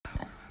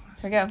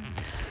Here we go. All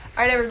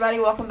right, everybody,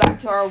 welcome back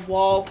to our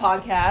Wall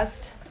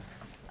podcast.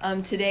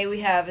 Today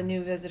we have a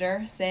new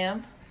visitor,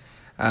 Sam.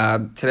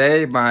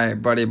 Today my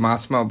buddy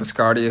Massimo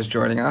Biscardi is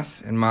joining us,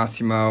 and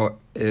Massimo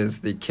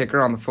is the kicker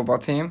on the football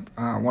team,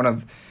 one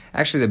of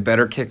actually the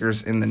better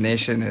kickers in the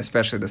nation,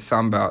 especially the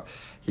Sun Belt.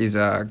 He's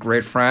a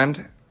great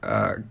friend,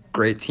 a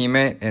great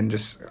teammate, and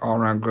just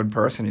all-around good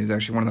person. He was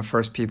actually one of the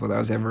first people that I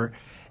was ever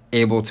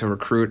able to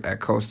recruit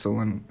at Coastal,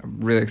 and I'm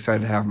really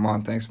excited to have him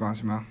on. Thanks,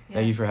 Massimo. Yeah.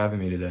 Thank you for having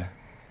me today.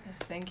 Yes,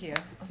 thank you.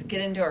 Let's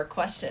get into our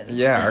questions.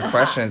 Yeah, our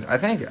questions. I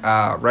think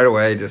right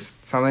away,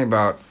 just something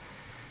about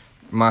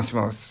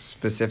Massimo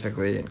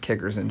specifically and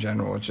kickers in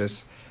general. It's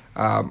just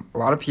a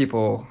lot of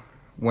people,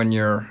 when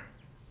you're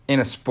in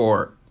a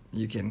sport,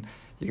 you can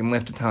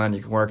lift a ton,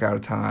 you can work out a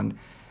ton,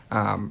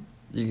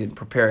 you can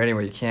prepare any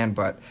way you can.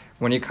 But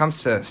when it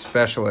comes to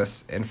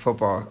specialists in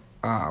football,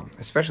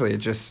 especially,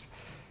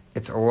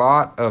 it's a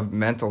lot of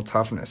mental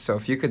toughness. So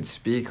if you could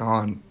speak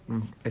on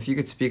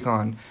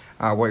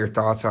what your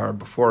thoughts are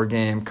before a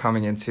game,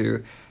 coming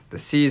into the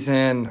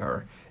season,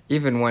 or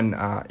even when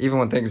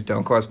things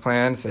don't go as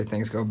planned, say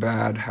things go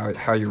bad,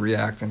 how you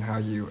react and how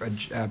you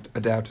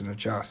adapt and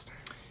adjust.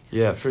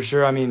 Yeah, for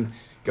sure. I mean,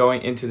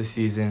 going into the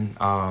season,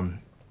 and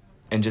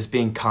just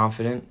being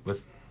confident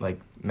with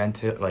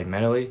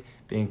mentally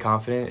being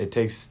confident, it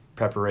takes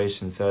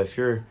preparation. So if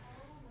you're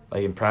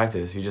in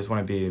practice, you just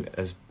want to be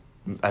as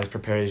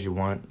prepared as you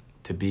want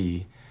to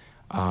be.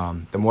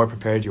 The more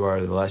prepared you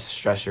are, the less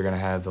stress you're going to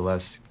have, the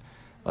less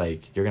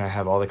you're going to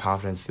have all the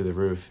confidence through the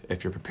roof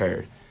if you're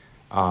prepared.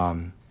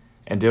 And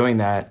doing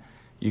that,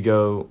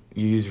 you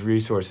use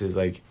resources.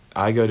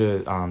 I go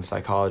to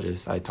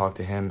psychologists. I talk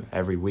to him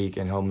every week,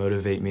 and he'll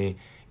motivate me,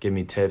 give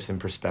me tips and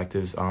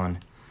perspectives on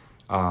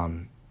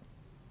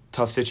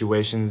tough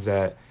situations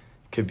that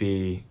could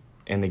be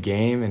in the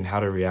game and how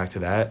to react to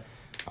that.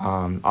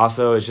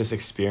 Also, it's just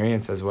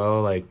experience as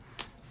well. Like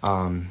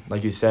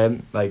you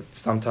said,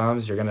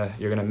 sometimes you're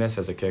gonna miss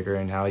as a kicker,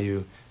 and how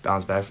you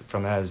bounce back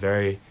from that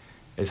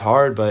is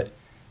hard, but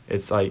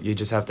it's you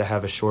just have to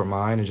have a short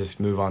mind and just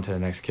move on to the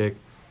next kick.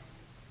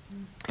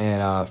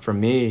 And for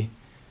me,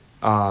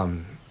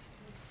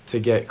 to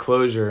get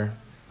closure,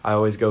 I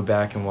always go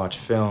back and watch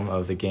film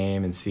of the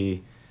game and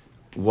see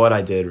what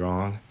I did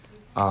wrong.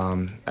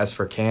 As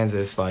for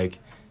Kansas,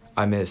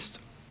 I missed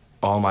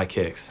all my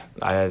kicks.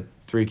 I had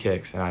 3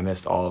 kicks, and I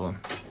missed all of them.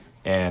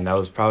 And that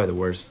was probably the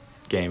worst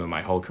game of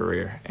my whole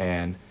career.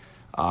 And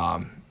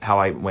how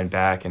I went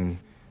back, and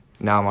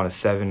now I'm on a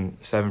 7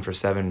 for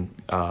 7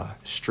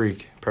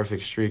 streak,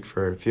 perfect streak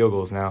for field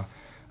goals now.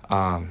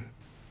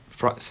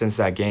 Since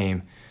that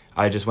game,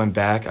 I just went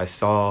back. I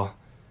saw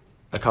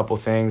a couple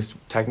things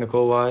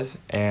technical-wise,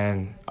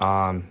 and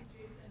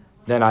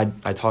then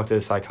I talked to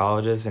the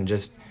psychologist and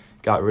just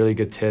got really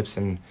good tips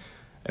and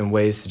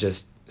ways to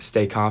just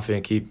stay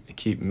confident,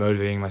 keep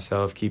motivating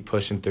myself, keep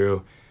pushing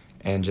through,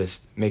 and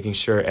just making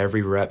sure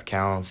every rep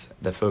counts.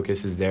 The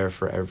focus is there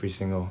for every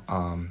single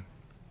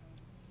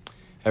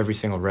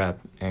rep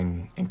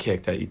and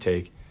kick that you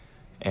take,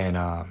 and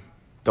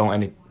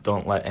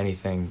don't let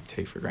anything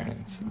take for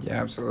granted. So.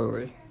 Yeah,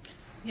 absolutely.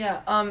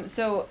 Yeah.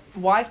 So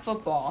why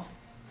football?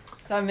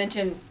 So I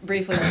mentioned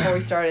briefly before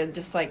we started,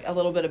 just a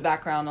little bit of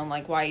background on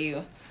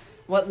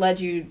what led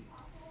you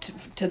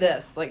to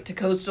this, to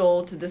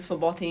Coastal, to this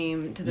football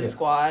team, to this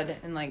squad,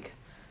 and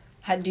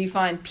how do you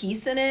find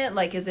peace in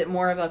it? Is it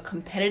more of a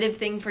competitive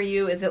thing for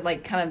you? Is it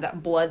kind of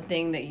that blood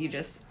thing that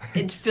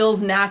it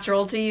feels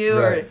natural to you,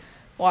 right. Or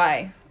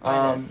why?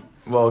 Why this?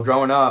 Well,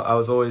 growing up, I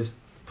was always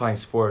playing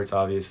sports,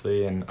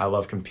 obviously, and I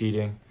love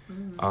competing.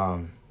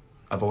 Mm-hmm.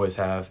 I've always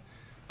have.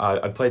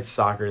 I played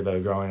soccer,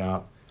 though, growing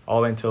up, all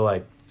the way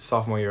until,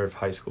 sophomore year of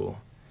high school.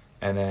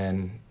 And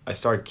then I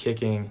started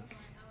kicking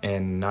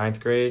in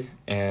 9th grade,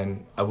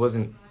 and I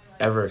wasn't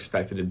ever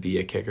expected to be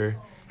a kicker.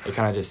 It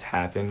kind of just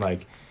happened.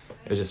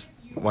 It was just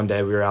one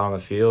day we were out on the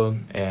field,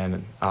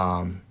 and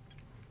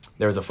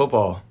there was a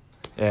football.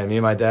 And me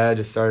and my dad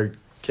just started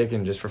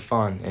kicking just for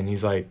fun. And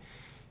he's like,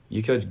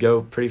 you could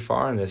go pretty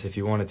far in this if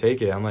you want to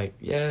take it. I'm like,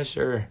 yeah,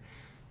 sure.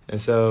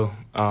 And so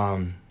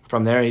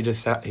from there, he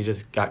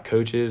just got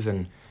coaches,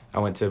 and I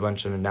went to a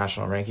bunch of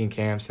national ranking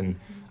camps, and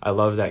I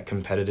love that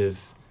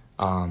competitive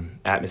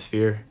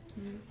atmosphere,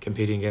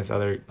 competing against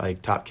other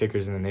top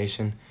kickers in the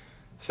nation.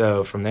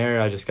 So from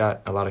there, I just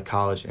got a lot of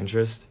college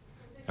interest.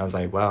 I was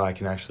like, wow, I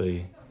can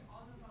actually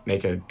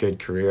make a good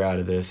career out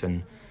of this.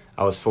 And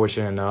I was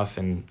fortunate enough,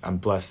 and I'm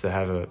blessed to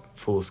have a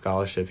full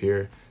scholarship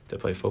here to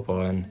play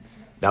football. And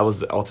that was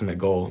the ultimate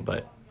goal,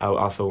 but I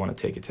also want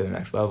to take it to the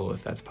next level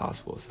if that's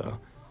possible. So,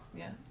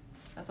 yeah,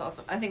 that's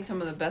awesome. I think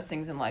some of the best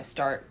things in life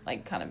start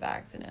kind of by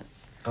accident.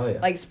 Oh,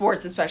 yeah.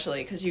 Sports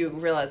especially, because you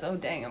realize, oh,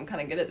 dang, I'm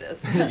kind of good at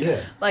this.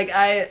 Yeah.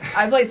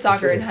 I played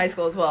soccer in high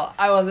school as well.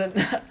 I was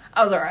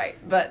all right,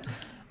 but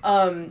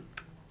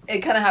it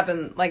kind of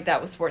happened like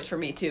that with sports for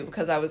me too,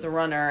 because I was a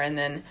runner, and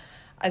then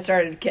I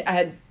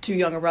had 2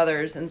 younger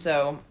brothers, and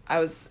so I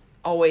was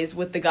always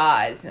with the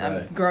guys. And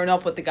right. I've grown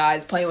up with the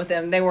guys, playing with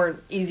them. They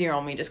weren't easier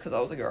on me just because I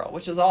was a girl,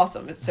 which was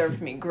awesome. It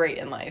served me great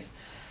in life.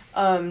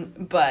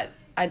 But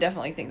I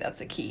definitely think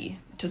that's a key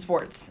to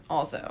sports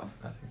also.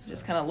 I think so.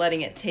 Just kind of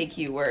letting it take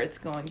you where it's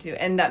going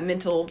to. And that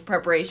mental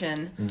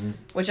preparation, Mm-hmm.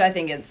 which I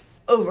think is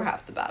over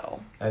half the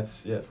battle.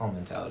 It's all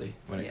mentality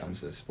when it Yeah.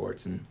 comes to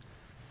sports, and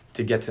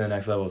to get to the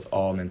next level, it's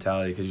all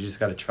mentality because you just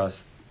got to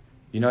trust.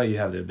 You know you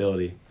have the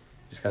ability. You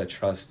just got to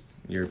trust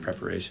your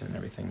preparation and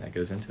everything that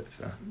goes into it.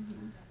 So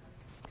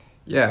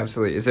Yeah,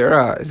 absolutely. Is there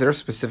a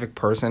specific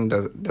person?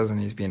 Doesn't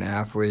need to be an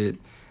athlete.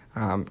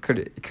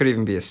 Could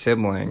even be a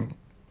sibling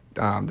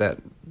that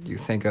you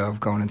think of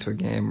going into a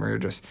game where you're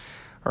just,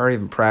 or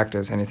even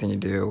practice, anything you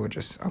do, or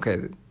just, okay,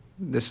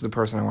 this is the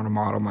person I want to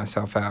model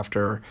myself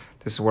after.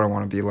 This is what I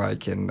want to be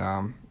like,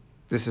 and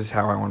this is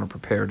how I want to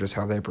prepare, just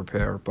how they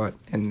prepare, but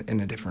in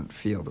a different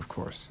field, of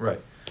course.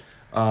 right.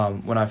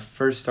 When I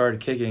first started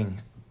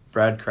kicking,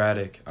 Brad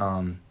Craddock,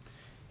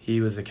 he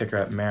was the kicker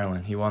at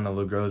Maryland. He won the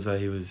La Groza.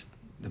 He was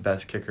the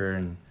best kicker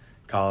in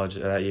college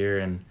that year,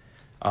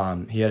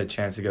 and he had a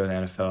chance to go to the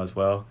NFL as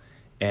well.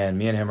 And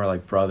me and him are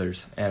like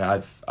brothers. And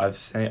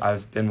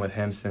I've been with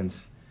him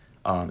since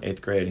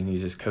 8th grade, and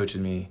he's just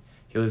coaching me.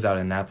 He lives out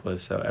in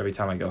Annapolis, so every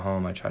time I go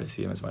home, I try to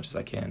see him as much as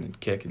I can and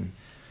kick and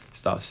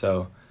stuff.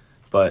 So,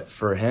 but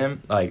for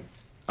him, like,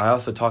 I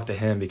also talk to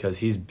him because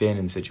he's been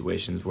in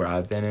situations where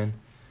I've been in,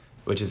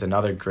 which is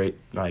another great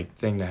like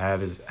thing to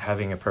have, is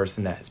having a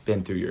person that has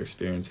been through your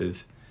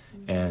experiences,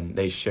 and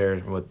they share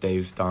what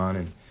they've done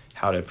and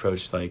how to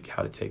approach, like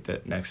how to take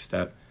that next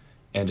step,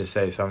 and just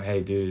say something,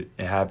 hey dude,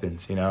 it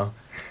happens, you know,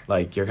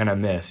 like you're gonna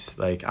miss,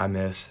 like I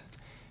miss.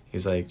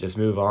 He's like, just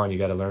move on, you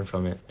got to learn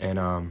from it. And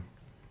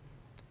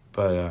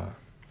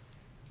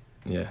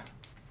yeah.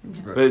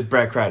 But it's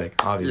Brad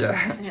Craddock, obviously.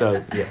 Yeah.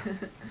 So yeah.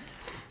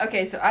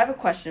 Okay, so I have a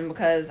question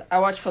because I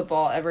watch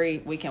football every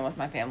weekend with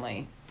my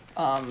family.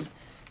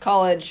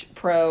 College,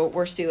 pro,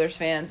 we're Steelers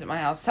fans at my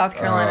house. South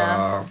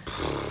Carolina.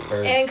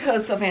 And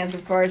Coastal fans,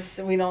 of course.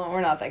 We're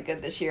not that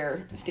good this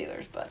year,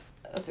 Steelers, but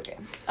that's okay.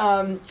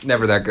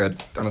 Never that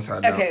good on a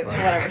side note. Okay, but-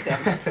 whatever,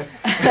 Sam.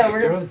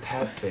 You're a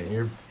Pats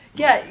fan.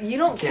 Yeah, you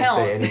don't Can't count.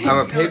 say anything. I'm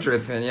a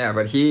Patriots fan, yeah,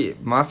 but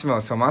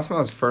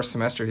Massimo's first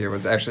semester here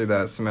was actually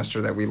the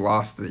semester that we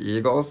lost to the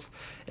Eagles,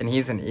 and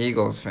he's an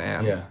Eagles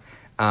fan.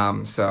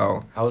 Yeah.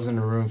 So I was in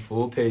a room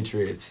full of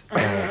Patriots,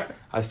 and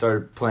I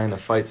started playing the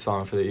fight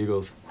song for the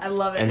Eagles, I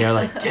love it. and they're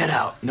like, "Get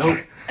out! Nope,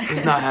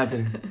 it's not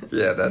happening."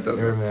 yeah, that They're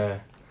doesn't.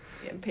 mad.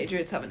 Yeah,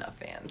 Patriots have enough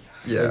fans.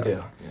 Yeah. They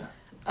do. Yeah.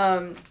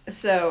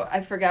 So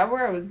I forgot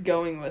where I was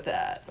going with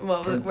that.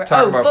 Well,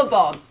 Talk about-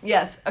 football.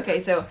 Yes. Okay.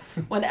 So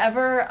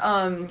whenever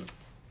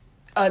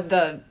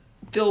the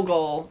field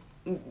goal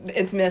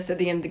it's missed at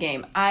the end of the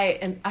game,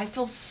 I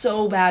feel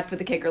so bad for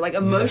the kicker, like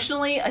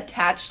emotionally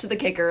attached to the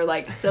kicker,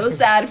 like so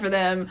sad for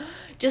them,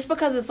 just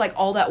because it's like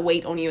all that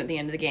weight on you at the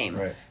end of the game.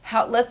 Right.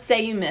 Let's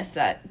say you missed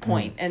that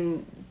point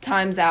and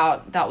time's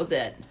out, that was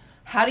it.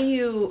 How do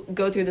you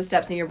go through the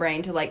steps in your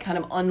brain to like kind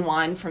of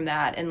unwind from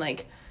that and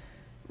like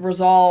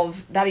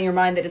resolve that in your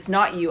mind that it's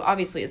not you?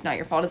 Obviously it's not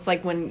your fault. It's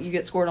like when you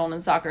get scored on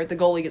in soccer, the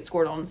goalie gets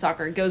scored on in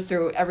soccer, it goes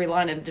through every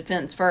line of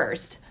defense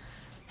first.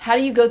 How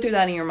do you go through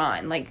that in your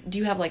mind? Like, do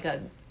you have like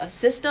a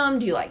system?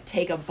 Do you like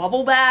take a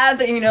bubble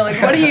bath? You know,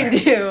 like what do you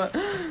do?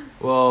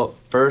 Well,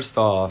 first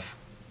off,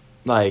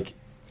 like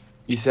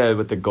you said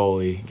with the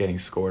goalie getting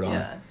scored on.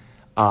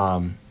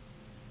 Yeah.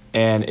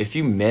 And if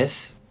you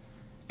miss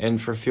and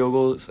for field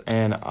goals,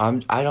 and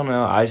I don't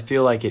know, I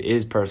feel like it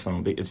is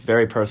personal. It's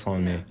very personal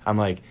to me. I'm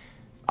like,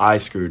 I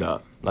screwed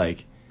up.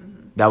 Like,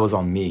 that was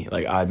on me.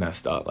 Like, I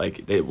messed up.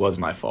 Like, it was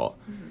my fault.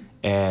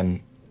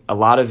 And a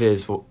lot of it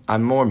is,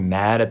 I'm more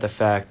mad at the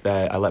fact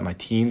that I let my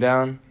team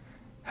down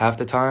half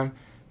the time,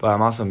 but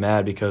I'm also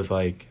mad because,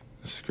 like,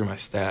 screw my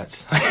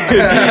stats.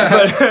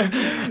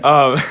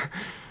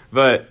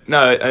 But no,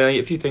 I mean,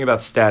 if you think about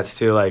stats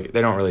too, like,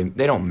 they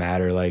don't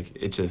matter. Like,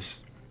 it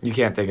just, you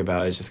can't think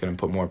about it. It's just going to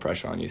put more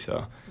pressure on you.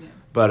 So, Yeah.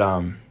 But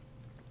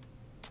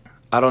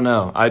I don't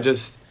know.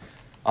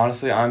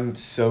 Honestly, I'm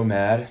so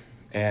mad,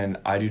 and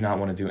I do not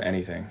want to do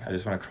anything. I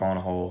just want to crawl in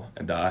a hole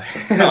and die,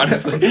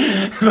 honestly.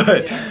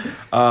 But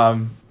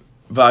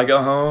I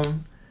go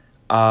home,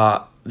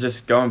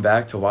 just going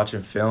back to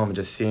watching film and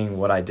just seeing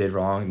what I did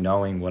wrong,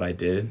 knowing what I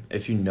did.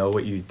 If you know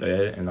what you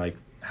did and, like,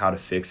 how to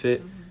fix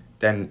it,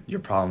 then your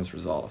problem's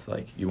resolved.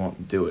 Like, you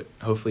won't do it.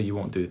 Hopefully you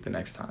won't do it the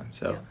next time.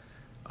 So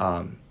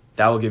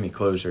that will give me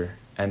closure,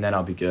 and then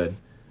I'll be good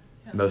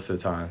most of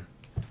the time.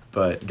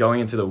 But going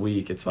into the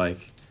week, it's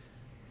like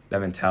that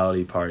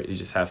mentality part. You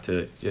just have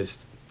to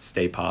just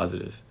stay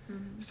positive,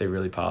 stay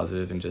really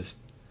positive, and just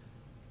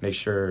make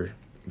sure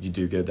you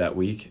do good that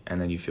week, and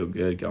then you feel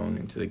good going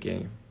into the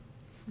game.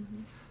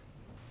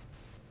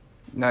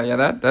 No,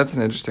 yeah, that's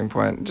an interesting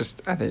point.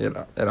 Just I think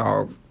it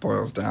all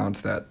boils down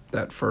to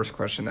that first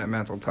question, that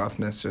mental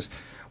toughness. Just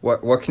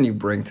what can you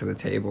bring to the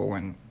table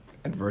when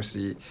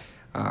adversity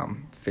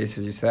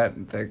faces you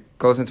set? That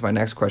goes into my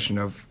next question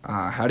of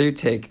how do you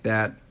take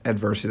that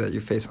adversity that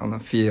you face on the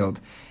field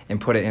and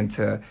put it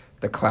into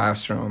the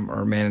classroom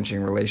or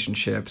managing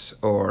relationships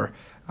or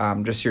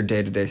just your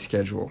day-to-day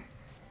schedule?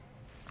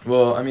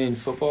 Well, I mean,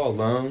 football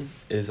alone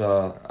is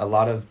a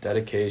lot of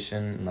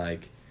dedication,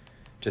 like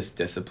just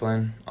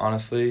discipline,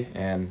 honestly,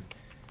 and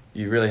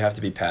you really have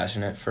to be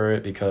passionate for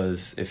it,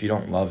 because if you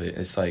don't love it,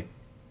 it's like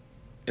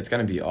it's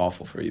gonna be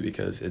awful for you,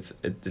 because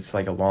it's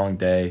like a long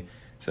day.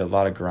 It's a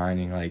lot of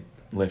grinding, like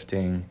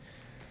lifting,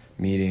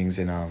 meetings,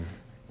 and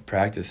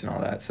practice and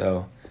all that.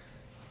 So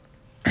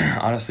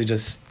honestly,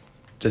 just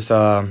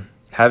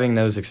having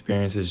those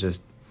experiences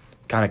just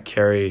kind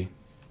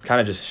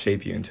of just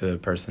shape you into the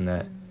person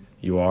that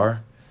you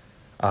are.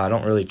 I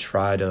don't really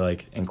try to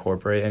like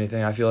incorporate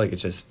anything. I feel like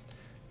it's just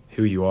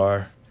who you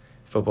are.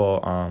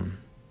 Football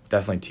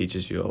definitely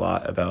teaches you a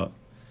lot about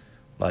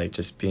like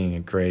just being a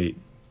great,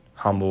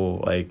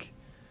 humble like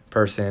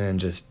person, and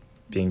just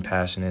being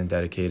passionate and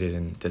dedicated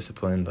and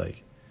disciplined.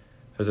 Like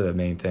those are the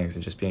main things,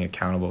 and just being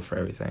accountable for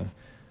everything.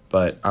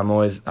 But I'm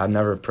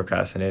never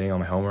procrastinating on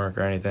my homework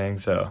or anything,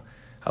 so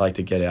I like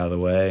to get it out of the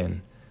way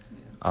and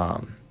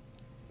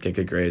get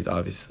good grades,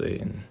 obviously.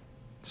 And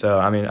so,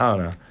 I mean, I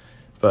don't know,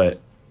 but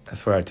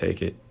that's where I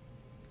take it.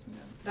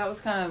 That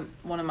was kind of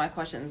one of my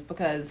questions,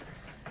 because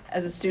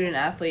as a student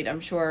athlete,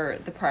 I'm sure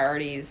the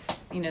priorities,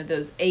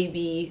 those A,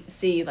 B,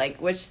 C,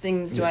 like which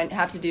things do I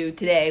have to do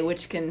today,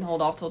 which can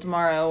hold off till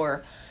tomorrow,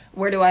 or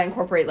where do I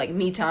incorporate like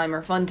me time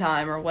or fun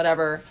time or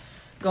whatever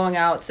going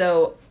out.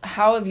 So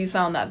how have you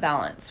found that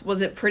balance?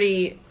 Was it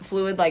pretty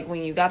fluid? Like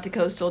when you got to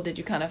Coastal, did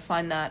you kind of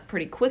find that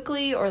pretty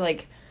quickly, or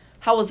like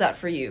how was that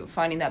for you,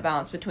 finding that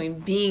balance between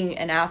being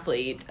an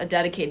athlete, a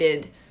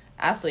dedicated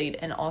athlete,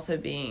 and also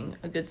being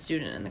a good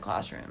student in the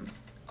classroom?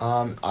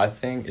 I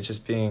think it's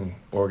just being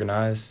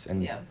organized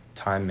and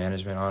time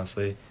management,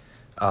 honestly.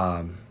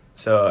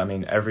 So, I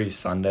mean, every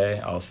Sunday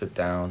I'll sit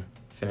down,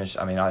 finish.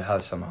 I mean, I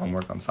have some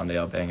homework on Sunday,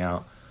 I'll bang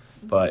out.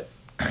 But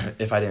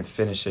if I didn't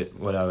finish it,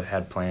 what I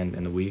had planned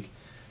in the week,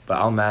 but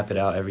I'll map it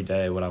out every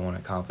day, what I want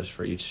to accomplish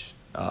for each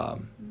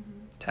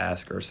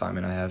task or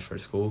assignment I have for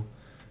school.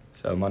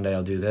 So Monday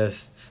I'll do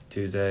this,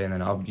 Tuesday, and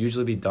then I'll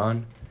usually be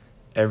done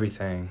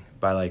everything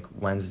by like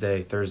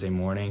Wednesday, Thursday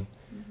morning.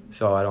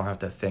 So I don't have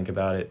to think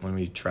about it when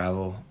we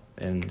travel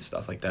and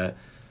stuff like that.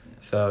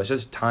 So it's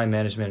just time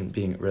management,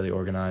 being really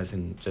organized,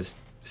 and just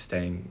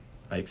sticking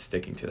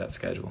to that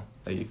schedule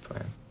that you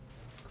plan.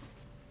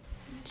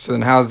 So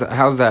then how's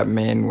that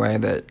main way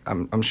that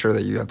I'm sure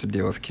that you have to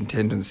deal with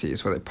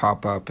contingencies where they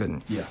pop up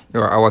and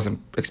I wasn't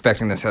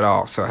expecting this at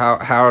all. So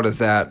how does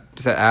that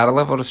add a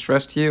level of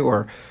stress to you,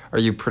 or are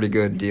you pretty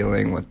good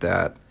dealing with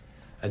that?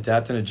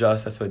 Adapt and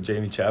adjust, that's what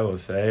Jamie Chad will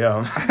say.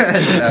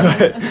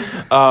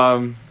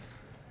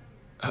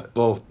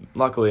 Well,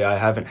 luckily I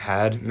haven't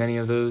had many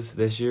of those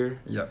this year.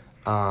 Yep.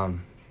 I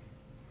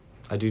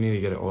do need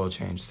to get an oil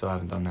change, still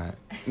haven't done that.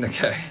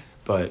 Okay.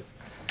 But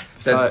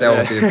that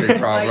would be a big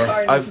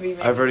problem.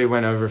 I've already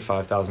went over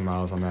 5,000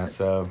 miles on that,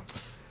 so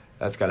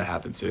that's got to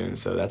happen soon.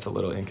 So that's a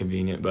little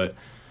inconvenient, but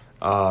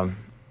I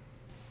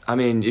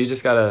mean, you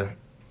just gotta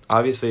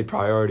obviously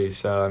priorities.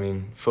 So I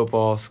mean,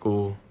 football,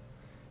 school,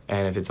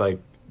 and if it's like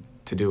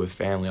to do with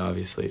family,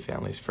 obviously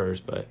family's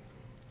first. But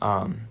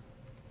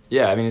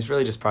yeah, I mean, it's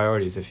really just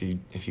priorities. If you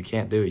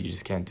can't do it, you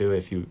just can't do it.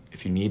 If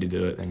you need to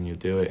do it, then you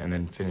do it, and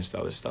then finish the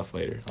other stuff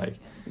later. Like,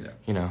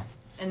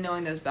 And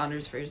knowing those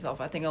boundaries for yourself.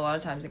 I think a lot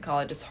of times in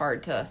college it's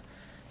hard to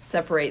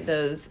separate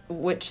those,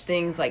 which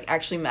things like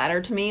actually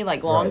matter to me,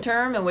 like long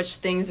term, and which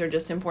things are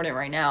just important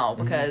right now,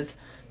 because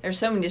there's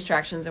so many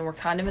distractions, and we're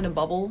kind of in a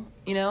bubble,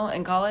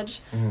 in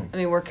college. I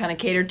mean, we're kind of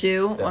catered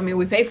to. Definitely. I mean,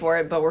 we pay for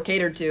it, but we're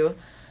catered to.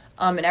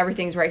 And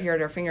everything's right here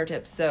at our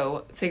fingertips.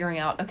 So figuring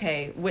out,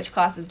 okay, which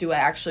classes do I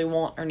actually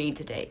want or need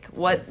to take?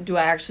 What do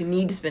I actually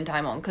need to spend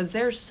time on? Because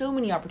there's so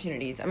many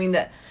opportunities. I mean,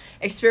 the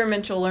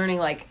experiential learning,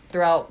 like,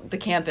 throughout the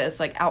campus,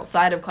 like,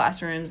 outside of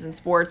classrooms and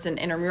sports and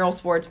intramural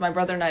sports. My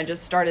brother and I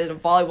just started a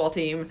volleyball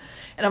team.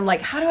 And I'm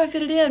like, how do I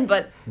fit it in?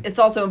 But it's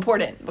also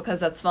important because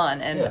that's fun.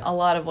 And a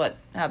lot of what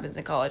happens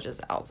in college is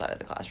outside of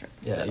the classroom.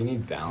 Yeah, so. You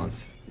need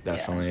balance,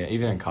 definitely. Yeah.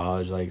 Even in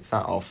college, like, it's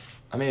not all...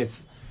 I mean,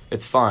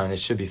 it's fun. It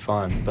should be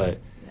fun, but...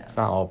 It's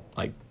not all,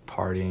 like,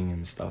 partying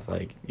and stuff.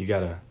 Like, you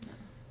gotta...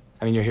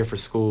 I mean, you're here for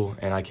school,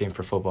 and I came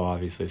for football,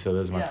 obviously, so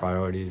those are my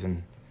priorities,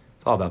 and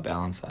it's all about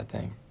balance, I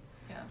think.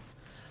 Yeah.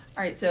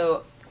 All right,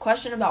 so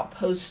question about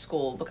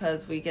post-school,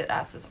 because we get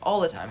asked this all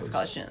the time as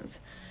college students.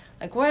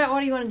 Like, what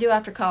do you want to do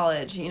after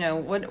college?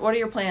 What are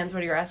your plans?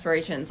 What are your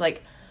aspirations?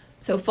 Like,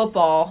 so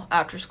football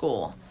after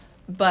school.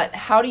 But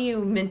how do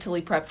you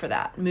mentally prep for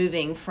that,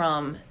 moving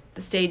from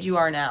the stage you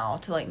are now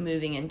to, like,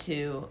 moving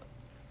into...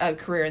 a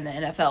career in the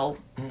NFL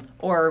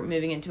or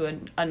moving into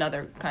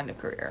another kind of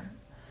career?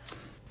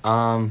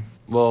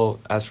 Well,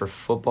 as for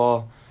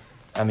football,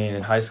 I mean,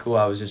 in high school,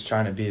 I was just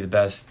trying to be the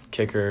best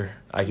kicker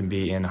I can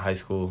be in high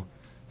school.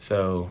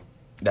 So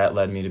that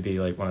led me to be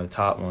like one of the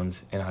top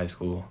ones in high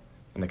school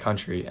in the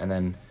country. And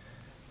then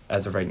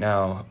as of right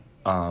now,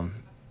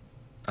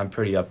 I'm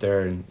pretty up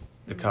there in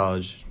the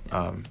college,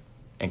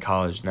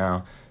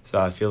 now. So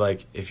I feel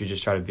like if you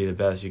just try to be the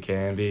best you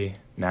can be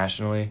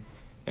nationally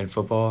in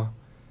football,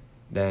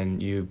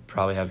 then you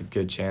probably have a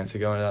good chance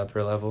of going to the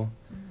upper level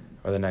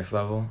or the next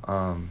level.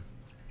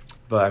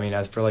 But, I mean,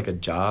 as for, like, a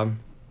job,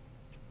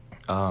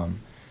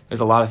 there's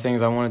a lot of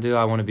things I want to do.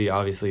 I want to be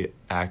obviously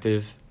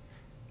active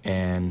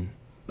and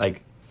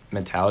like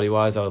mentality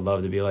wise, I would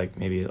love to be like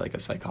maybe like a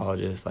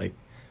psychologist like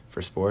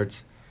for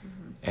sports,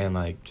 and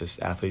like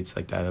just athletes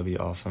like that. That'd be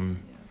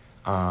awesome.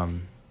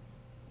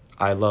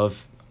 I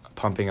love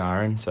pumping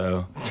iron,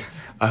 so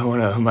I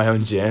want to own my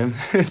own gym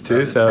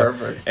too. So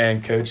perfect.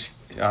 And coach,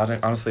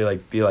 honestly,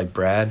 like be like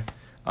Brad.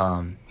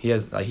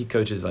 He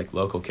coaches like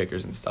local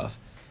kickers and stuff.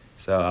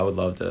 So I would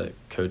love to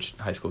coach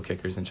high school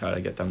kickers and try to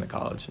get them to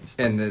college and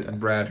stuff. And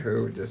Brad,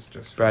 who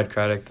just Brad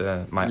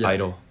Craddock, my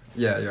idol.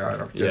 Yeah, your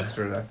idol. Just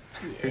Yeah.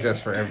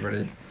 just for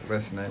everybody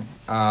listening.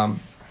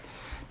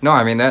 No,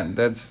 I mean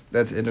that's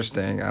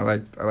interesting. I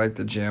like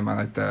the gym.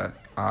 I like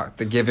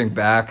the giving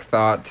back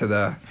thought to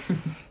the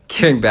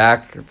giving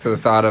back to the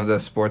thought of the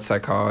sports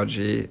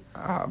psychology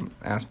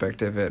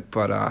aspect of it.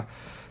 But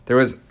there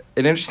was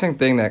an interesting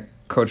thing that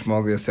Coach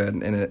Moglia said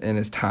in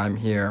his time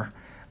here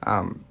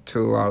to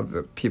a lot of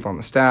the people on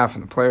the staff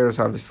and the players,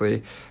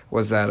 obviously,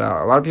 was that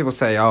a lot of people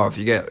say, "Oh, if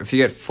you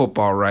get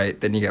football right,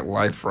 then you get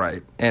life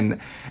right." And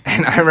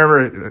I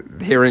remember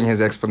hearing his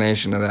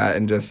explanation of that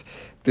and just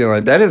being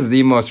like, "That is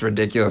the most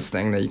ridiculous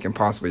thing that you can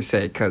possibly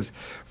say," because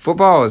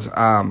football is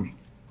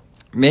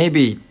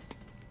maybe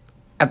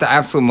at the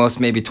absolute most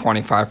maybe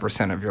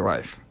 25% of your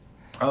life.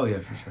 Oh yeah,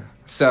 for sure.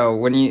 So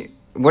what are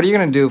you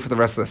going to do for the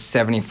rest of the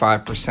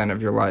 75%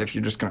 of your life?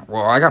 You're just going to,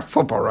 I got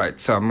football right,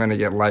 so I'm going to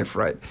get life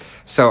right.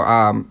 So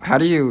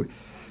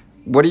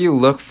what do you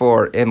look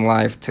for in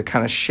life to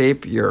kind of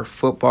shape your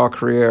football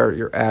career,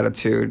 your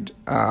attitude,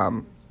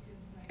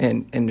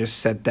 and just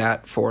set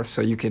that forth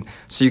so you can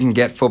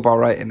get football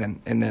right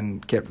and then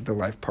get the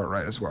life part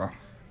right as well?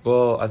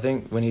 Well, I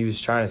think when he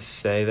was trying to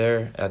say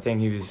there, I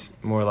think he was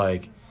more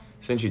like,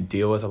 since you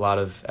deal with a lot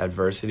of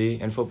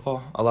adversity in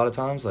football a lot of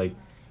times, like,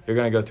 you're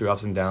going to go through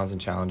ups and downs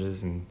and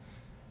challenges, and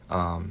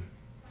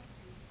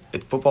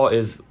football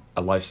is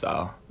a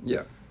lifestyle.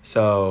 Yeah.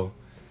 So,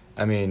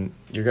 I mean,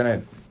 you're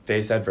going to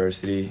face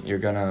adversity. You're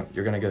going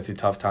to go through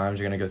tough times.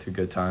 You're going to go through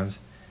good times,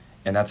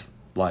 and that's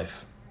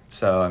life.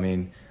 So, I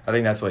mean, I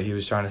think that's what he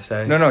was trying to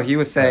say. No, he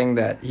was saying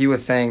that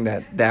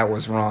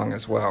was wrong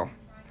as well.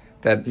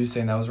 That You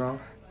saying that was wrong?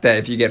 That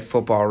if you get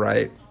football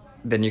right,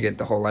 then you get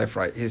the whole life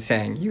right. He's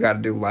saying you got to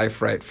do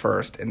life right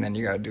first, and then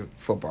you got to do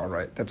football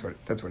right. That's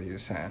what he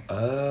was saying.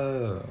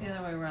 Oh. The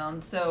other way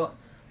around. So,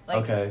 like,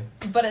 Okay.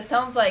 But it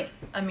sounds like,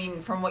 I mean,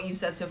 from what you've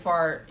said so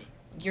far,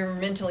 you're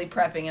mentally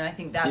prepping, and I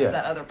think that's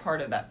that other part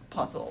of that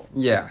puzzle.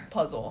 Yeah.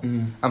 Puzzle.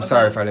 Mm-hmm. I'm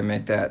sorry if I didn't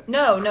make that.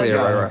 No, clear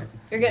you're right.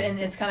 You're good,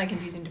 and it's kind of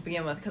confusing to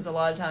begin with because a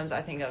lot of times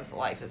I think of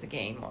life as a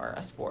game or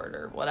a sport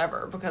or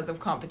whatever because of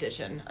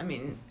competition. I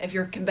mean, if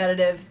you're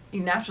competitive,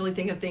 you naturally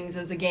think of things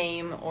as a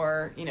game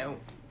or,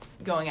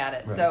 going at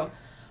it. Right. So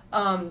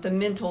the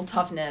mental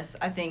toughness,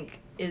 I think,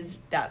 is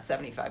that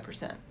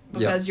 75%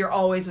 because you're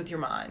always with your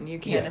mind. You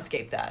can't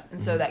escape that.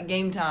 And so that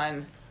game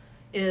time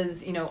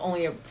is,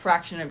 only a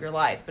fraction of your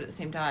life, but at the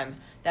same time,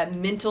 that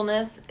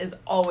mentalness is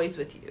always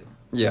with you.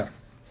 Yeah.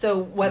 So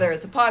whether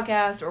it's a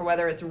podcast or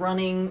whether it's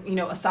running,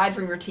 aside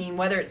from your team,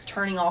 whether it's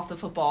turning off the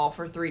football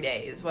for 3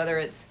 days, whether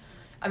it's,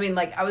 I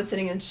was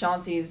sitting in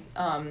Chauncey's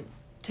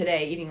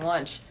today eating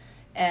lunch,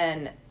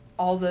 and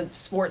all the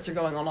sports are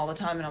going on all the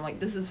time, and I'm like,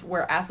 this is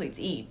where athletes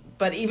eat.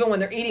 But even when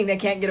they're eating, they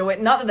can't get away.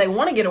 Not that they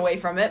want to get away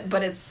from it,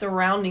 but it's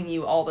surrounding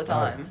you all the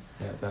time.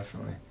 Yeah,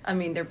 definitely. I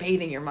mean, they're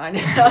bathing your mind.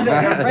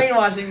 They're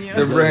brainwashing you.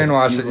 They're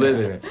brainwashing you. Live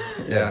in it.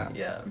 Yeah.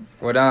 Yeah.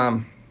 What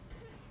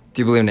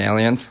do you believe in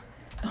aliens?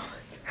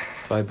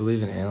 Do I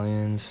believe in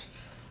aliens?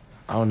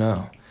 I don't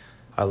know.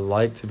 I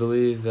like to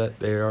believe that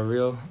they are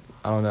real.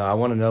 I don't know. I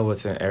want to know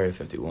what's in Area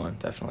 51,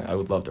 definitely. I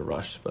would love to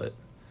rush, but...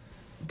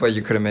 But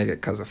you couldn't make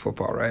it because of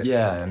football, right?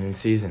 Yeah, I'm in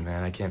season,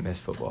 man. I can't miss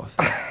football.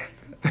 So.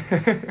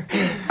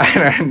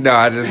 No,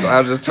 I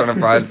was just trying to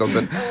find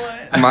something.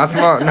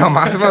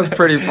 Massimo's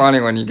pretty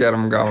funny when you get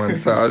him going,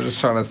 so I was just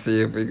trying to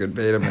see if we could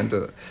bait him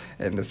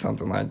into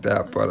something like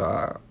that, but...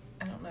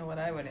 I don't know what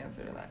I would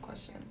answer to that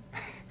question.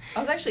 I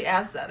was actually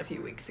asked that a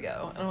few weeks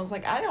ago, and I was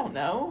like, I don't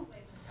know.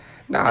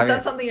 No, Is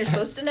that something you're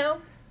supposed to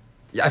know?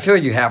 I feel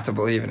like you have to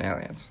believe in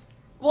aliens.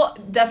 Well,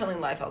 definitely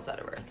life outside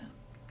of Earth.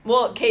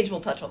 Well, Cage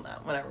will touch on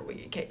that whenever we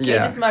get Cage. Cage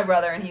Yeah. is my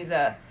brother, and he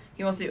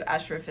wants to do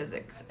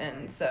astrophysics,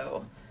 and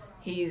so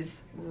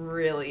he's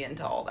really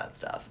into all that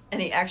stuff.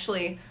 And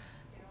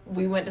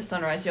we went to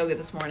Sunrise Yoga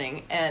this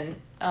morning, and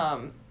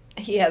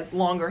he has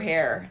longer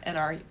hair, and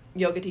our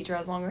yoga teacher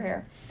has longer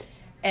hair.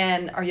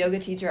 And our yoga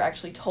teacher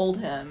actually told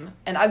him,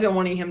 and I've been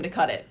wanting him to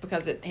cut it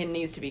because it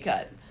needs to be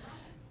cut.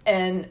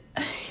 And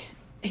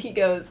he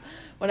goes,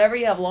 whenever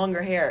you have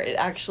longer hair, it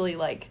actually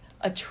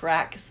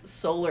attracts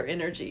solar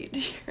energy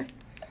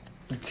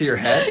To your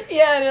head?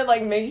 Yeah, and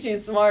it makes you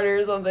smarter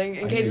or something.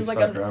 And Cage is like,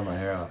 I'm growing my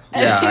hair out.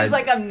 and he's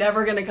like, I'm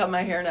never gonna cut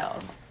my hair now.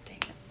 I'm like, dang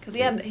it, because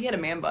he had a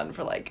man bun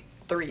for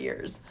 3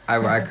 years.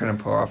 I couldn't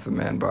pull off the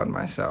man bun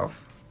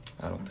myself.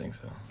 I don't think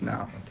so. No. I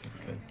don't think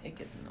I could. It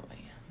gets in the way.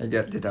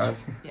 It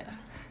does? Yeah.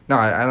 No,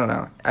 I don't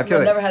know. I feel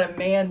I've like... never had a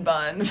man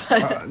bun,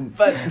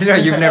 but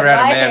You've never had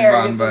a my man hair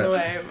bun, gets but... in the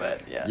way,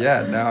 but yeah.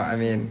 Yeah, no,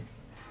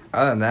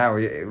 other than that,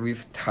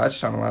 we've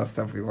touched on a lot of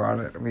stuff we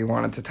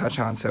wanted to touch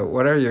on. So,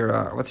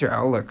 what's your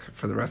outlook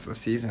for the rest of the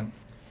season?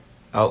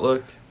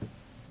 Outlook,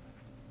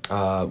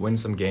 win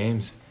some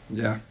games.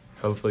 Yeah.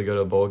 Hopefully go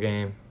to a bowl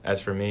game.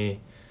 As for me,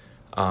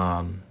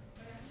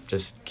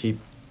 just keep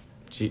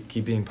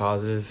being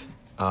positive,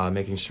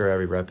 making sure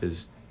every rep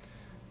is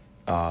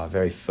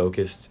very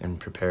focused and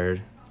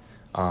prepared.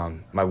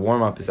 My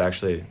warm-up is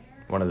actually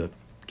one of the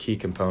key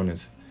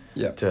components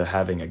to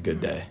having a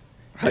good day.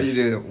 How do you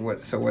do what?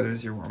 So what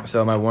is your warm-up?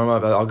 So my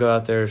warm-up, I'll go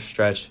out there,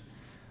 stretch,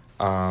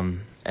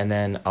 and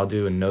then I'll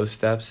do a no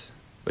steps,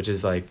 which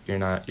is like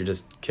you're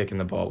just kicking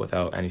the ball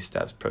without any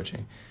steps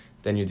approaching.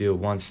 Then you do a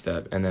one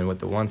step, and then with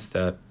the one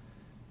step,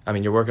 I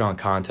mean, you're working on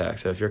contact.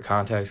 So if your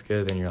contact's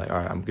good, then you're like, all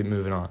right, I'm good,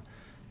 moving on.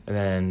 And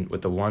then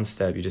with the one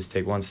step, you just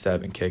take one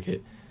step and kick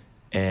it,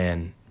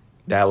 and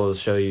that will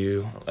show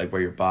you like where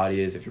your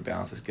body is, if your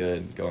balance is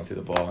good, going through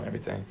the ball and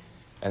everything.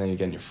 And then you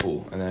get in your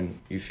full, and then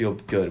you feel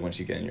good once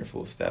you get in your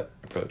full step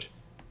approach.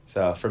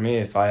 So for me,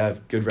 if I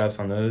have good reps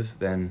on those,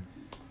 then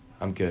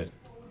I'm good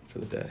for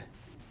the day.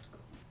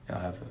 I'll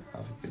have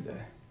a good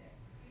day.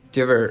 Do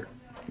you ever,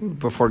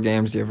 before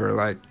games,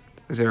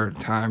 is there a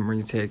time where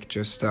you take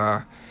just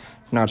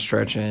not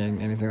stretching,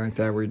 anything like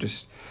that, where you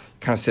just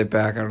kind of sit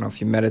back? I don't know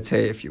if you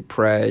meditate, if you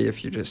pray,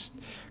 if you just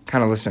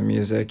kind of listen to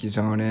music, you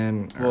zone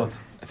in. Well,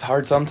 it's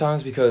hard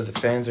sometimes because the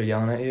fans are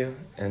yelling at you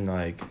and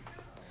like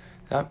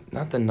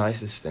not the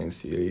nicest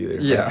things to you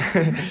either.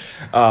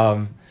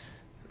 Yeah.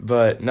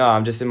 But no,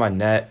 I'm just in my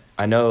net.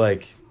 I know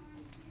like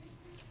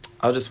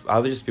I'll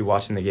just be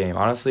watching the game.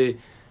 Honestly,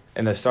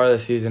 in the start of the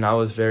season, I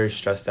was very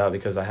stressed out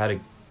because I had a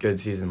good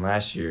season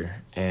last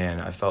year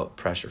and I felt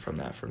pressure from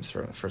that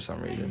for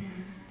some reason.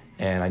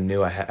 And I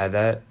knew I had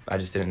that. I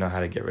just didn't know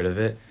how to get rid of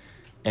it.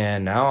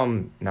 And now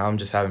I'm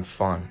just having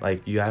fun.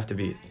 Like you have to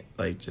be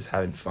like just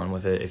having fun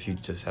with it. If you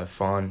just have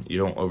fun, you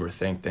don't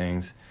overthink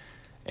things,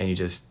 and you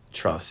just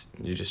trust.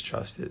 You just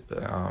trust it.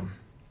 But,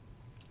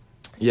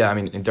 yeah, I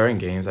mean, during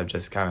games, I've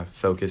just kind of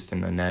focused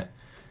in the net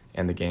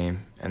and the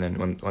game. And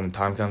then when the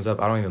time comes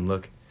up, I don't even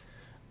look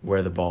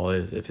where the ball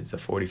is. If it's a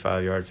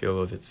 45-yard field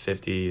goal, if it's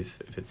 50,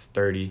 if it's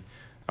 30,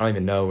 I don't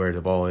even know where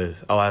the ball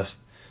is. I'll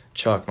ask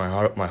Chuck,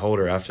 my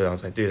holder, after that. I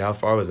was like, dude, how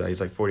far was that?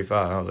 He's like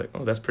 45. And I was like,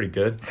 oh, that's pretty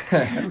good.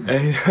 And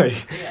he's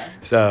like,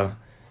 so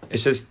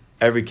it's just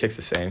every kick's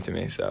the same to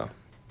me. So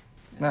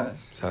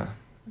nice. So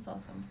that's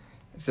awesome.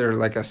 Is there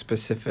like a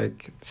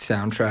specific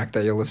soundtrack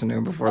that you listen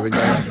to before the game?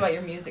 Ask about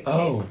your music taste.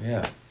 Oh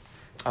yeah,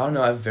 I don't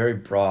know. I'm very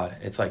broad.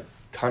 It's like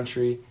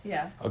country.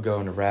 Yeah. I'll go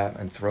into rap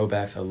and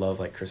throwbacks. I love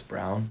like Chris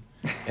Brown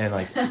and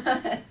like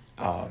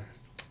Akon.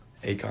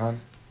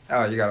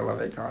 Oh, you gotta love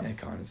Akon.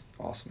 Akon is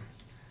awesome.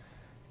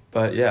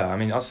 But yeah, I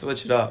mean, I'll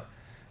switch it up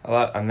a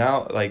lot. I'm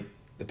now like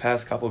the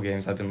past couple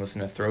games I've been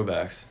listening to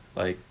throwbacks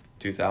like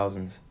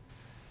 2000s.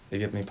 They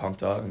get me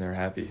pumped up and they're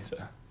happy.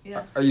 So.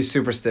 Yeah. Are you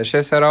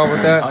superstitious at all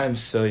with that? I am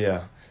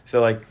yeah.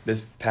 So like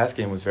this past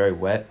game was very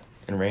wet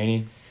and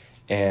rainy,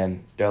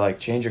 and they're like,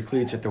 change your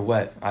cleats if they're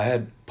wet. I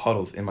had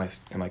puddles in my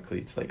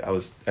cleats. Like I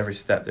was every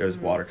step there was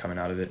water coming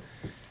out of it,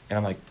 and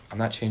I'm like, I'm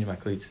not changing my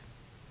cleats.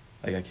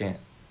 Like I can't.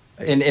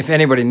 Like, and if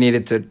anybody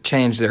needed to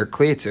change their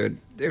cleats, it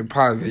would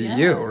probably be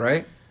you,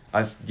 right?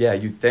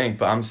 You'd think,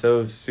 but I'm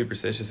so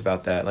superstitious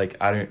about that. Like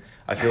I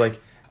feel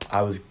like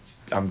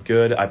I'm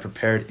good. I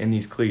prepared in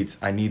these cleats.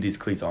 I need these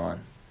cleats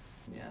on.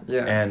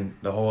 Yeah. And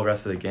the whole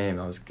rest of the game,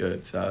 I was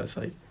good. So it's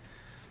like.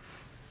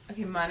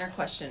 Okay, minor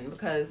question,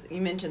 because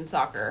you mentioned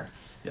soccer.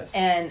 Yes.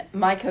 And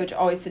my coach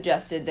always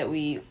suggested that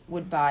we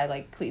would buy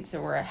like cleats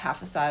that were a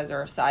half a size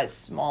or a size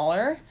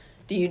smaller.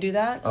 Do you do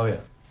that? Oh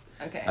yeah.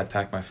 Okay. I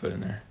pack my foot in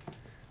there.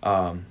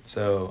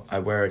 So I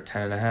wear a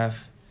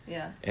 10.5.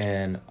 Yeah.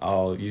 And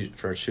I'll use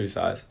for a shoe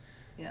size.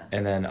 Yeah.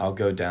 And then I'll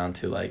go down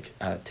to like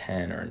a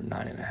 10 or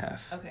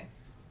 9.5. Okay.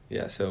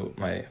 Yeah. So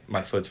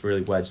my foot's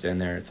really wedged in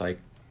there. It's like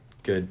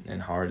good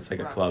and hard. It's like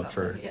a club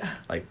for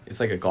like it's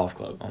like a golf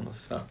club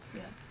almost. So.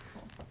 Yeah.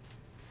 Cool.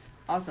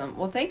 Awesome.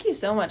 Well, thank you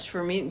so much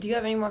for me. Do you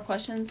have any more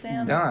questions,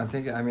 Sam? No,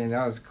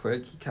 that was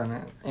quick. You kind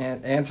of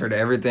answered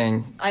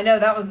everything. I know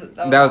that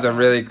was a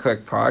really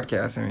quick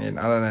podcast. I mean,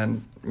 other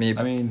than me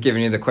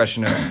giving you the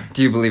question of,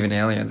 do you believe in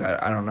aliens?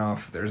 I don't know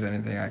if there's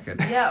anything I could.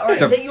 Yeah, or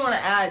that you want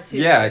to add too.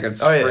 Yeah, I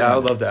could. I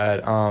would love to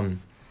add.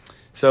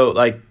 So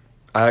like,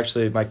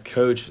 my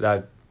coach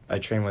that I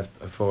trained with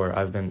before,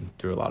 I've been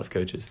through a lot of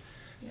coaches.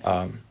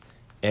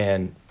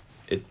 And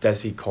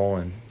Desi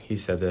Colin, he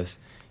said this.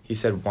 He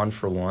said 1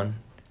 for 1.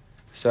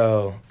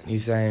 So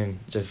he's saying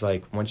just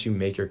like once you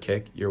make your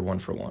kick, you're 1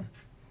 for 1.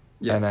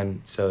 Yeah. And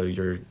then so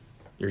you're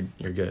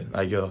good.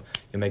 Like you'll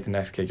make the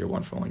next kick, you're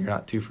 1 for 1. You're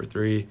not 2 for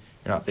 3. You're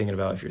not thinking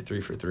about if you're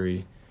 3 for 3.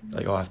 You're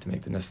like, I have to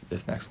make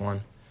this next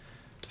one.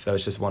 So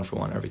it's just 1 for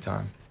 1 every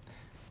time.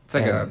 It's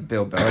like a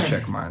Bill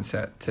Belichick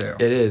mindset too.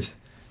 It is,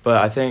 but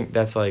I think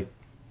that's like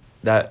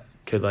that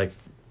could like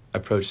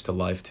approach to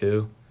life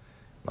too.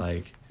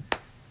 Like,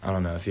 I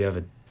don't know, if you have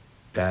a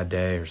bad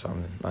day or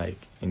something, like,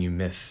 and you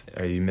miss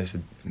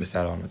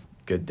out on a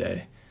good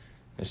day,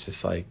 it's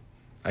just like,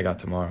 I got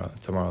tomorrow.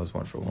 Tomorrow's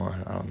 1 for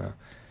 1. I don't know,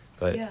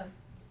 but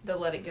The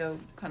let it go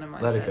kind of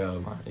mindset. Let it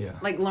go. Yeah.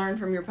 Like learn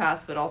from your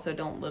past, but also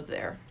don't live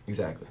there.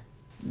 Exactly.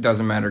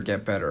 Doesn't matter,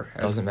 get better.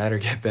 Doesn't matter,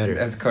 get better.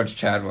 As Coach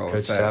Chadwell would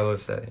say. Coach Chadwell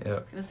said, yeah. I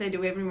was gonna say, do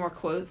we have any more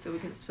quotes that we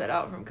can spit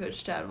out from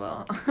Coach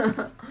Chadwell?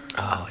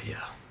 Oh,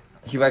 yeah.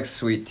 He likes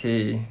sweet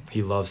tea.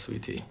 He loves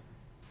sweet tea.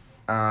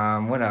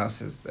 What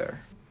else is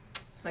there?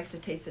 Likes to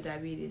taste the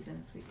diabetes in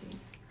a sweet tea.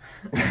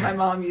 My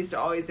mom used to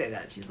always say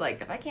that. She's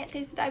like, if I can't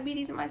taste the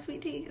diabetes in my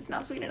sweet tea, it's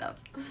not sweet enough.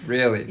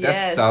 Really? That's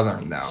Yes.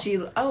 Southern, though.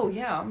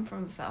 I'm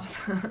from the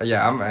South.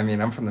 Yeah,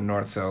 I'm from the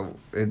North, so...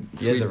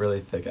 He has a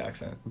really thick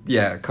accent.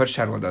 Yeah, Coach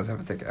Chadwell does have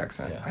a thick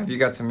accent. Yeah. Have you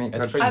got to meet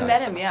It's Coach pretty I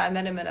nice.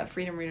 met him at a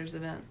Freedom Readers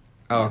event.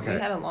 Oh, okay.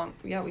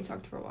 We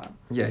talked for a while.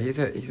 Yeah, he's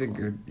a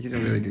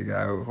really good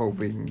guy. I hope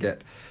we can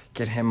get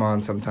him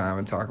on sometime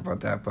and talk about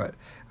that. But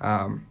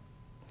can't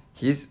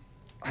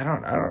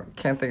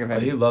think of Oh,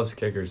 any. he loves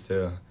kickers,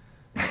 too.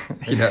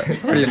 Yeah.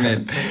 What do you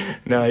mean?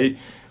 No,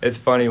 it's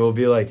funny. We'll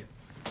be like,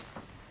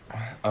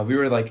 we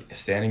were like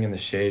standing in the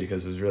shade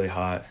because it was really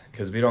hot.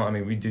 Because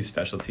we do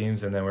special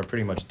teams and then we're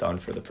pretty much done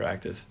for the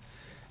practice,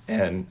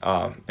 and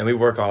we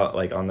work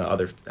on the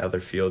other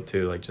field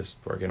too, like just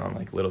working on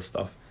like little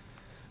stuff.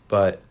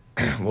 But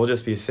we'll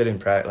just be sitting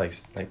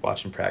like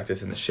watching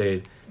practice in the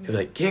shade. He'll be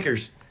like,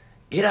 kickers,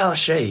 get out of the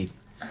shade.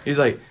 He's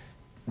like,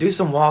 do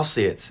some wall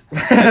sits.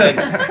 And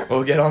then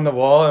we'll get on the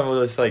wall and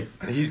we'll just like,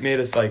 he made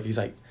us like, he's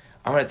like,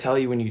 I'm going to tell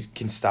you when you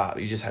can stop.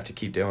 You just have to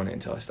keep doing it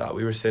until I stop.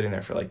 We were sitting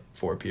there for like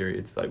 4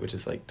 periods, like which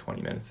is like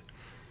 20 minutes.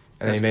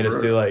 And then he made us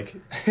do like,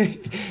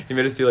 he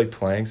made us do like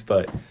planks,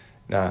 but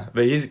nah.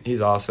 But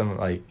he's awesome.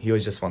 Like he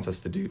always just wants us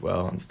to do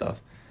well and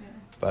stuff. Yeah.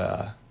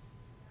 But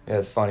yeah,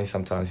 it's funny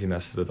sometimes he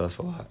messes with us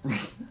a lot.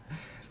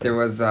 So. There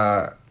was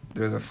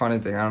a funny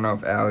thing. I don't know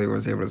if Allie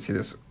was able to see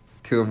this.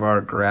 2 of our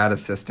grad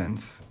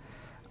assistants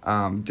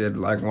did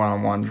like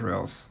one-on-one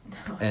drills,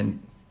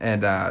 and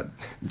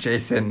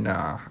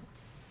Jason.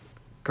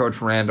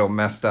 Coach Randall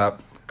messed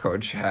up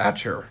Coach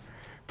Hatcher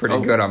pretty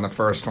good on the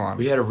first one.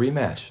 We had a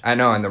rematch. I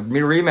know, and the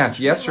rematch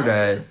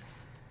yesterday,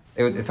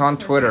 Was it's on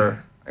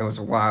Twitter. It was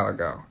a while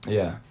ago.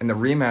 Yeah. And the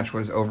rematch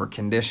was over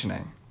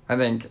conditioning. I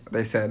think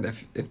they said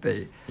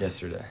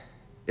Yesterday.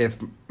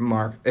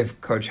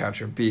 if Coach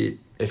Hatcher beat...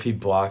 If he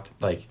blocked,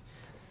 like,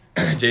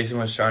 Jason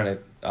was trying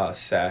to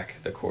sack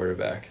the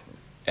quarterback,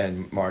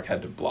 and Mark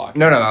had to block.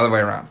 No, the other way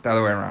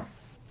around.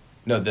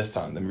 No, this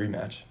time, the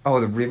rematch. Oh,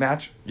 the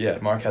rematch? Yeah,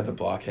 Mark had to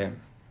block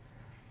him.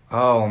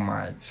 Oh,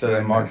 my So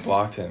then Mark goodness.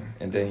 blocked him,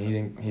 and then he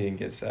didn't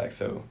get sacked,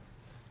 so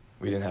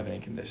we didn't have any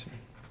conditioning.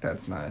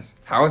 That's nice.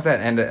 How is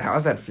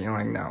that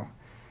feeling now?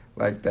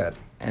 Like that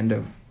end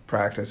of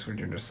practice when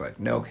you're just like,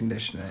 no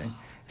conditioning.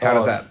 How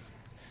does that...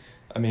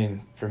 I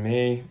mean, for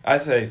me,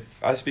 I'd say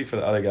I speak for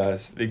the other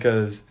guys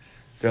because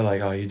they're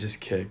like, oh, you just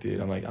kick, dude.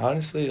 I'm like,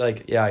 honestly,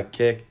 like, yeah, I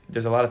kick.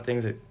 There's a lot of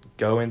things that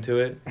go into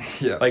it,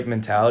 Yeah. like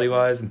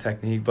mentality-wise and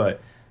technique,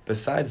 but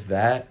besides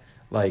that,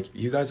 like,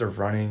 you guys are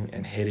running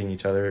and hitting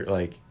each other,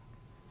 like,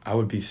 I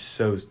would be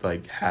so,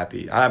 like,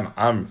 happy.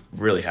 I'm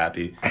really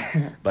happy,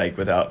 like,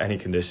 without any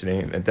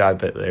conditioning, and I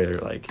bet they're,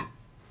 like,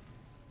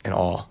 in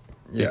awe.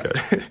 Yeah.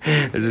 Because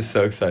they're just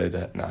so excited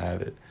to not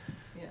have it,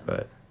 Yeah.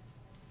 but...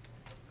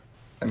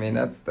 I mean,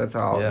 that's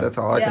all. Yeah. That's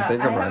all I can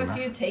think of I right have now. a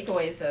few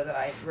takeaways though that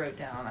I wrote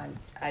down.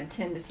 I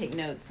tend to take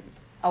notes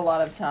a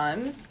lot of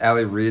times.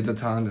 Allie reads a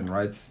ton and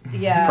writes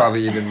Yeah,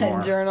 probably even more.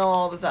 and journal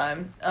all the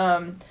time.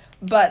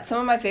 But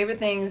some of my favorite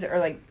things are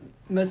like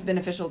most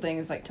beneficial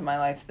things like to my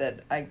life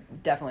that I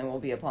definitely will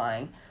be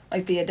applying,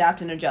 like the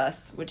adapt and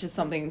adjust, which is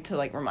something to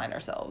like remind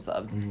ourselves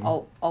of. Mm-hmm.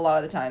 A lot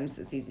of the times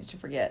it's easy to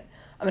forget.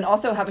 I mean,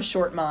 also have a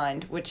short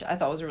mind, which I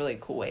thought was a really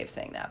cool way of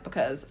saying that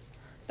because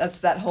that's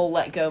that whole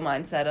let go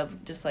mindset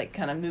of just like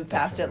kind of move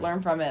past it,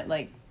 learn from it,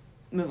 like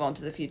move on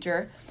to the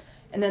future.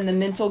 And then the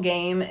mental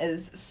game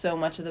is so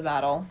much of the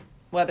battle,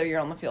 whether you're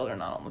on the field or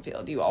not on the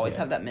field. You always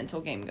have that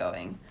mental game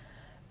going.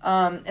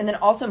 And then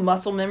also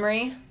muscle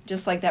memory,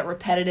 just like that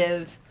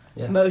repetitive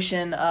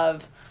motion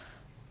of,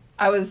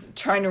 I was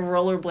trying to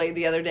rollerblade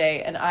the other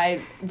day and I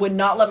would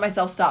not let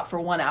myself stop for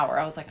 1 hour.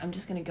 I was like, I'm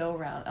just going to go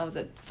around. I was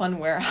at Fun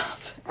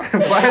Warehouse. What?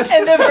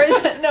 And the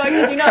first, no, I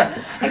kid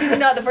you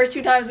not. The first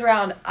 2 times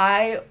around,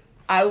 I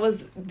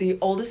was the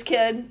oldest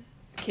kid.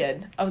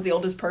 I was the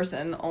oldest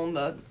person on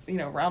the,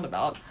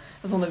 roundabout.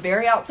 I was on the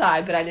very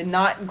outside, but I did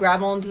not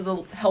grab onto the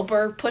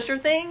helper pusher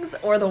things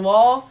or the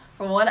wall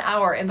for 1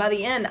 hour. And by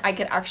the end, I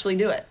could actually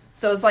do it.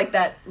 So it's like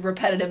that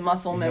repetitive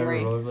muscle memory.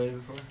 You never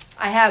rollerbladed before?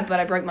 I have, but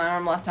I broke my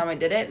arm last time I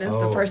did it, and it's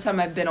the first time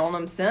I've been on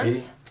them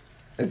since. See?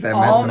 Is that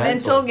All mental?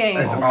 mental game.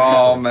 It's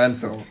all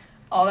mental.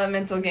 All that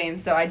mental game.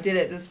 So I did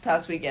it this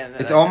past weekend.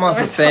 It's almost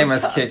the same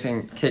as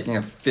kicking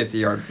a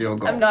 50-yard field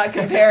goal. I'm not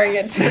comparing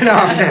it to No,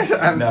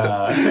 I'm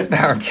Nah.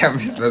 no,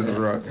 Kevin's messing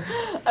around.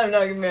 I'm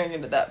not comparing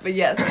it to that. But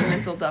yes, the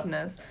mental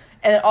toughness.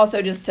 And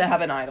also just to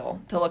have an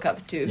idol to look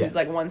up to who's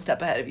like one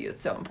step ahead of you.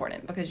 It's so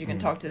important because you can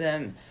talk to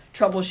them,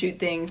 troubleshoot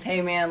things.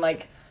 Hey, man,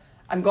 like,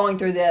 I'm going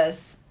through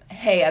this.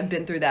 Hey, I've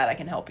been through that. I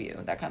can help you.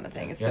 That kind of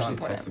thing. It's He so actually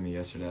important. texted me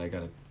yesterday. I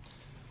gotta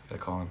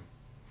call him.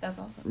 That's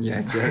awesome. Yeah,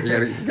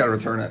 you gotta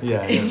return it.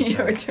 Yeah. You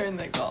return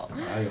the call.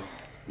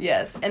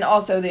 Yes, and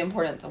also the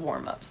importance of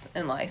warm-ups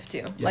in life too.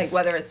 Yes. Like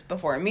whether it's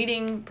before a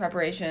meeting,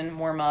 preparation,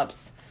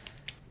 warm-ups,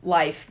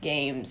 life,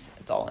 games,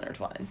 it's all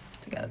intertwined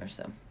together.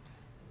 So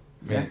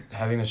I mean,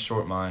 having a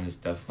short mind is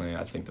definitely,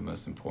 I think, the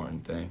most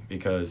important thing,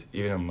 because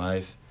even in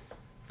life,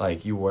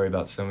 like, you worry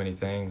about so many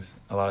things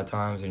a lot of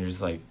times, and you're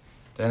just like,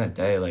 at the end of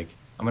the day, like,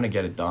 I'm gonna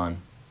get it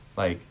done.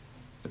 Like,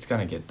 it's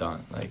gonna get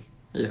done. Like,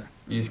 Yeah.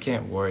 you just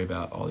can't worry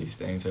about all these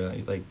things. Or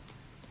like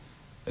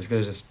it's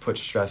gonna just put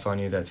stress on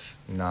you that's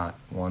not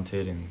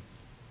wanted, and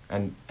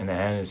in the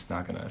end, it's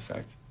not gonna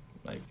affect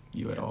like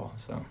you at all.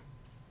 So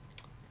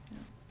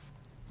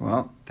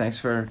Well, thanks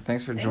for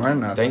Thank joining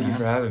you. us. thank you man.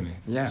 for having me.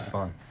 Yeah. This was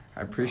fun.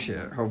 I appreciate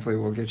it. Hopefully,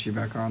 we'll get you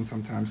back on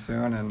sometime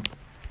soon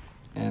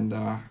and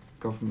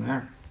go from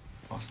there.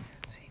 Awesome.